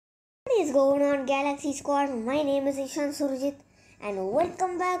is going on, Galaxy Squad? My name is Ishan Surjit and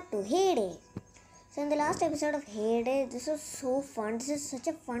welcome back to Heyday. So in the last episode of Heyday, this was so fun. This is such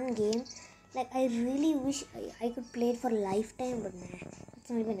a fun game. Like, I really wish I could play it for a lifetime, but nah, it's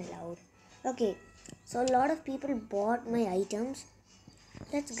not even allowed. Okay, so a lot of people bought my items.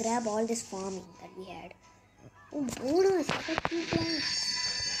 Let's grab all this farming that we had. Oh, bonus! I got 2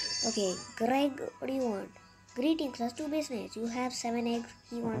 plants. Okay, Greg, what do you want? Greetings, that's 2 business. You have 7 eggs.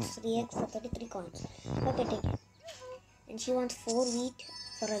 He wants 3 eggs for 33 coins. Okay, take it. And she wants 4 wheat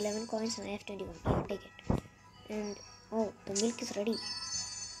for 11 coins, and I have 21. Yeah, take it. And oh, the milk is ready.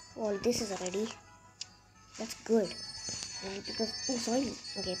 All this is ready. That's good. And because soil.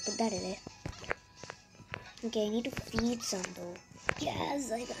 Okay, put that in there. Okay, I need to feed some though.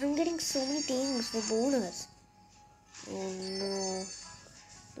 Yes, I'm getting so many things for bonus. Oh no.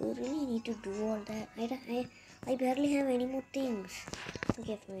 Do you really need to do all that? I barely have any more things.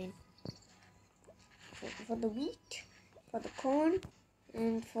 Okay, fine. For the wheat, for the corn,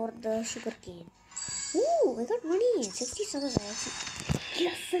 and for the sugar cane. Ooh, I got money. 67 actually.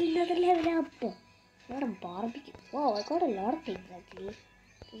 Yes, another level up. Got a barbecue. Wow, I got a lot of things actually.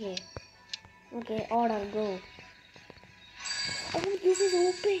 Okay. Okay, order, go. Oh, this is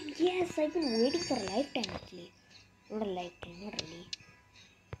open. Yes, I've been waiting for a lifetime actually. Not a lifetime, not really.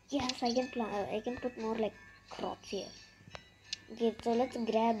 Yes, I can put more like crops here. Okay, so let's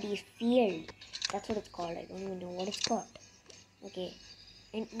grab the field. That's what it's called. I don't even know what it's called. Okay,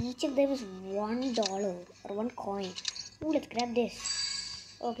 and each of them is $1 or 1 coin. Ooh, let's grab this.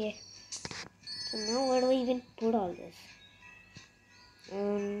 Okay, so now where do I even put all this?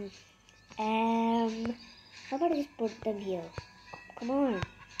 How about I just put them here? Come on.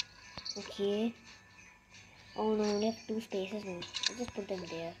 Okay. Oh no, I only have 2 spaces now. I'll just put them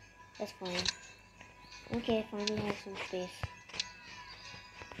there. That's fine. Okay, finally have some space.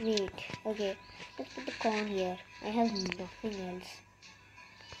 Wait, okay. Let's put the corn here. I have nothing else.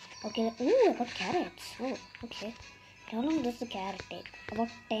 Okay, ooh, I got carrots. Oh, okay. How long does the carrot take? About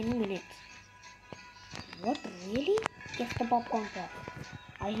 10 minutes. What, really? Yes, the popcorn pop.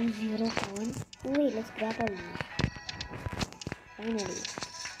 I have 0 corn. Wait, let's grab all these. Finally.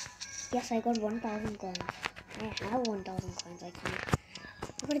 Yes, I got 1000 coins. I have 1000 coins actually.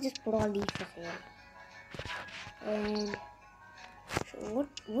 I'm gonna just put all these for sale. And so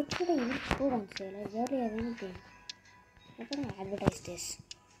what should I even put on sale? I barely have anything. How can I advertise this?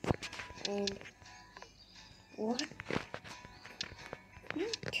 And what?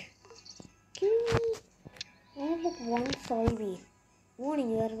 Wait. I have like 1 soybean.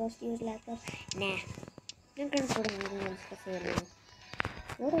 Warning, you are supposed to use laptop. Nah. I'm not gonna put anything else for sale now.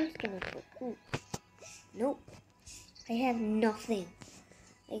 What else can I put? Ooh. Nope. I have nothing.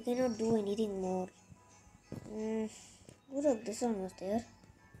 I cannot do anything more. Oh look, this one was there.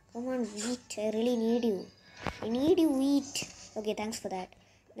 Come on, wheat. I really need you. I need you, wheat. Okay, thanks for that.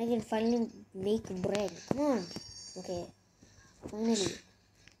 I can finally make bread. Come on. Okay. Finally.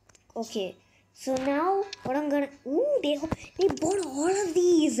 Okay. So now, what I'm gonna... Ooh, they bought all of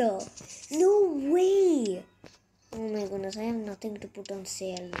these. No way. Oh my goodness, I have nothing to put on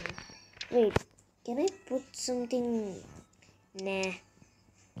sale now. Wait, can I put something... Nah.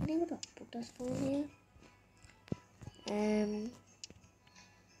 Can I put us phone here?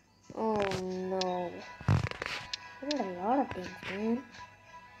 Oh no. I got a lot of things, man.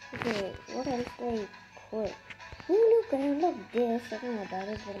 Okay, what else do I put? Oh look, I unlocked this. I don't know what that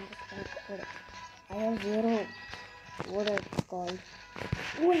is, but I'm just gonna put it. I have 0, what is it called?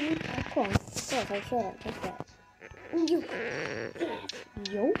 Oh, I need popcorn. Of course, I'm sure I'll take that. Oh, yolk.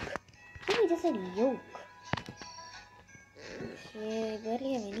 Yes, yolk? I just said yolk. Okay, I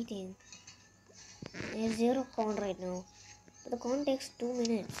barely have anything. I have 0 corn right now. But the corn takes 2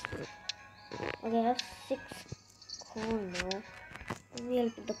 minutes. Okay, I have 6 corn now. Maybe I'll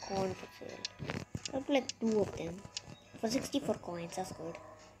put the corn for sale. I'll put like 2 of them. For 64 coins, that's good.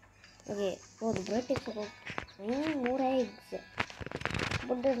 Okay, oh, the bread takes about... I need more eggs.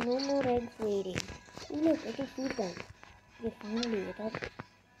 But there's no more eggs waiting. Oh, look, I can feed them. Okay, finally, I thought...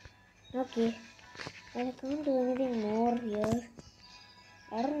 Okay. Well, I can't do anything more here.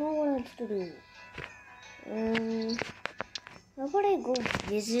 I don't know what else to do. How about I go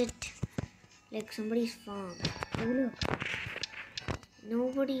visit like somebody's farm? Oh look,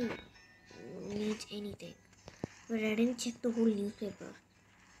 nobody needs anything. But I didn't check the whole newspaper.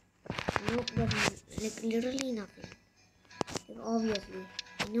 Nope, but like literally nothing. Like obviously,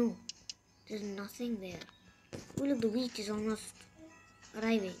 no, there's nothing there. Oh look, the wheat is almost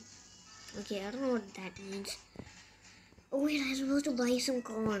arriving. Okay, I don't know what that means. Oh wait, I'm supposed to buy some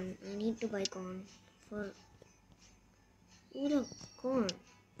corn. I need to buy corn for... Oh look, corn.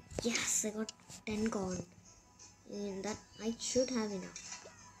 Yes, I got 10 corn. And that I should have enough.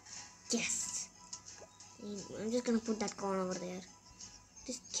 Yes. And I'm just gonna put that corn over there.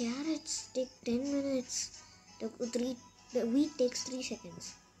 These carrots take 10 minutes. The wheat takes 3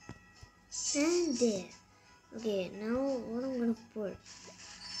 seconds. And there. Okay, now what I'm gonna put?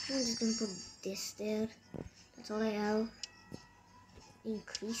 I'm just gonna put this there. That's all I have.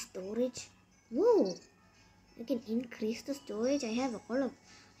 Increase storage. Whoa! I can increase the storage. I have all of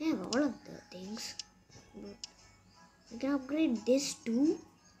the things. But I can upgrade this too.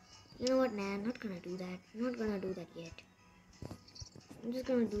 You know what? Nah, I'm not gonna do that. I'm not gonna do that yet. I'm just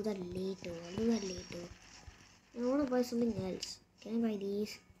gonna do that later. I'll do that later. I wanna buy something else. Can I buy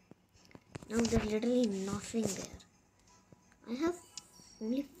these? Now there's literally nothing there. I have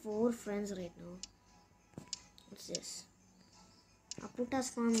only 4 friends right now. What's this? Aputa's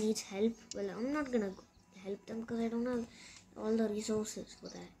farm needs help. Well, I'm not gonna help them because I don't have all the resources for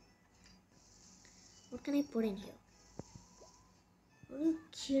that. What can I put in here? Are you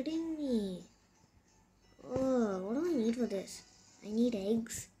kidding me? Oh, what do I need for this? I need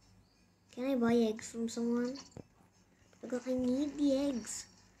eggs. Can I buy eggs from someone? Because I need the eggs.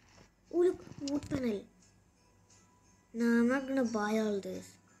 Oh look, wood panel. No, I'm not gonna buy all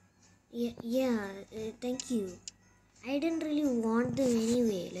this. Yeah, thank you. I didn't really want them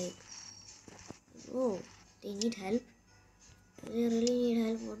anyway. Like, oh, they need help. Do they really need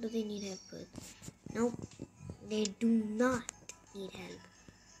help? What do they need help with? Nope, they do not need help.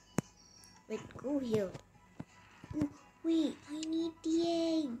 Wait, go here. Oh, wait, I need the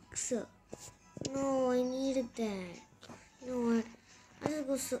eggs. No, I needed that. You know what? I'll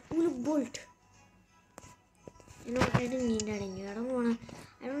just go. Oh, look, bolt. You know what? I didn't need that in here. I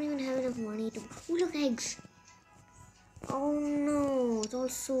don't even have enough money to. Oh, look, eggs. Oh no, it's all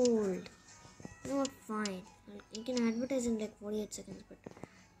sold. You know what? Fine. I can advertise in like 48 seconds, but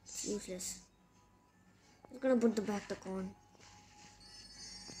it's useless. I'm gonna put the corn.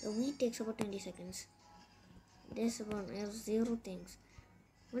 The wheat takes about 20 seconds. This about I have 0 things.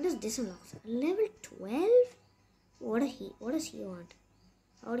 When does this unlock? Level 12? What does he want?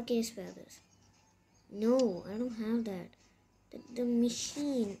 How can you spare this? No, I don't have that. The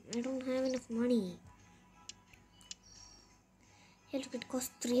machine. I don't have enough money. Hell, it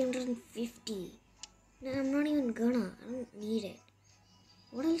costs 350. No, I'm not even gonna. I don't need it.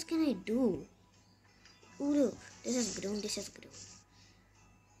 What else can I do? Oh look, this has grown.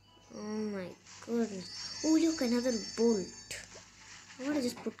 Oh my goodness. Oh look, another bolt. I'm gonna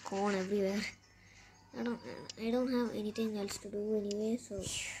just put corn everywhere. I don't have anything else to do anyway, so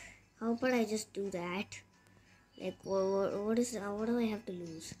how about I just do that? Like what do I have to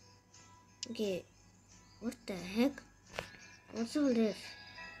lose? Okay, what the heck? What's all this?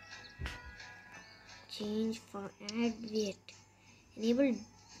 Change for add wait.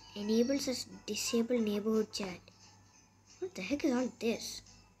 Enables us disable neighborhood chat. What the heck is all this?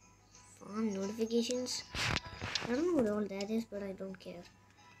 Farm notifications? I don't know what all that is, but I don't care.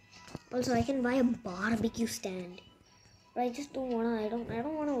 Also, I can buy a barbecue stand. But I just don't wanna. I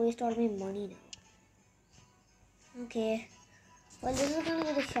don't wanna waste all my money now. Okay. Well, this is gonna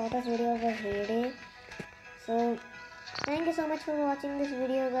be the shortest video of the Hay. So, thank you so much for watching this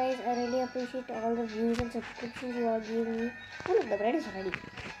video, guys. I really appreciate all the views and subscriptions you all give me. Oh look, the bread is ready.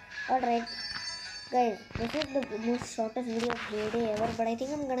 Alright, guys, this is the most shortest video of Hay ever. But I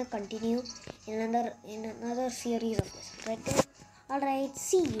think I'm gonna continue in another series of this. Right? Alright,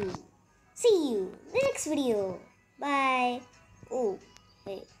 see you in the next video. Bye. Oh,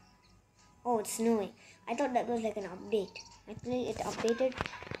 wait. Oh, it's snowing. I thought that was like an update. Actually, it updated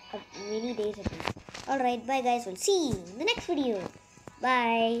many days ago. Alright, bye guys. We'll see you in the next video.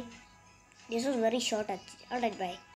 Bye. This was very short actually. Alright, bye.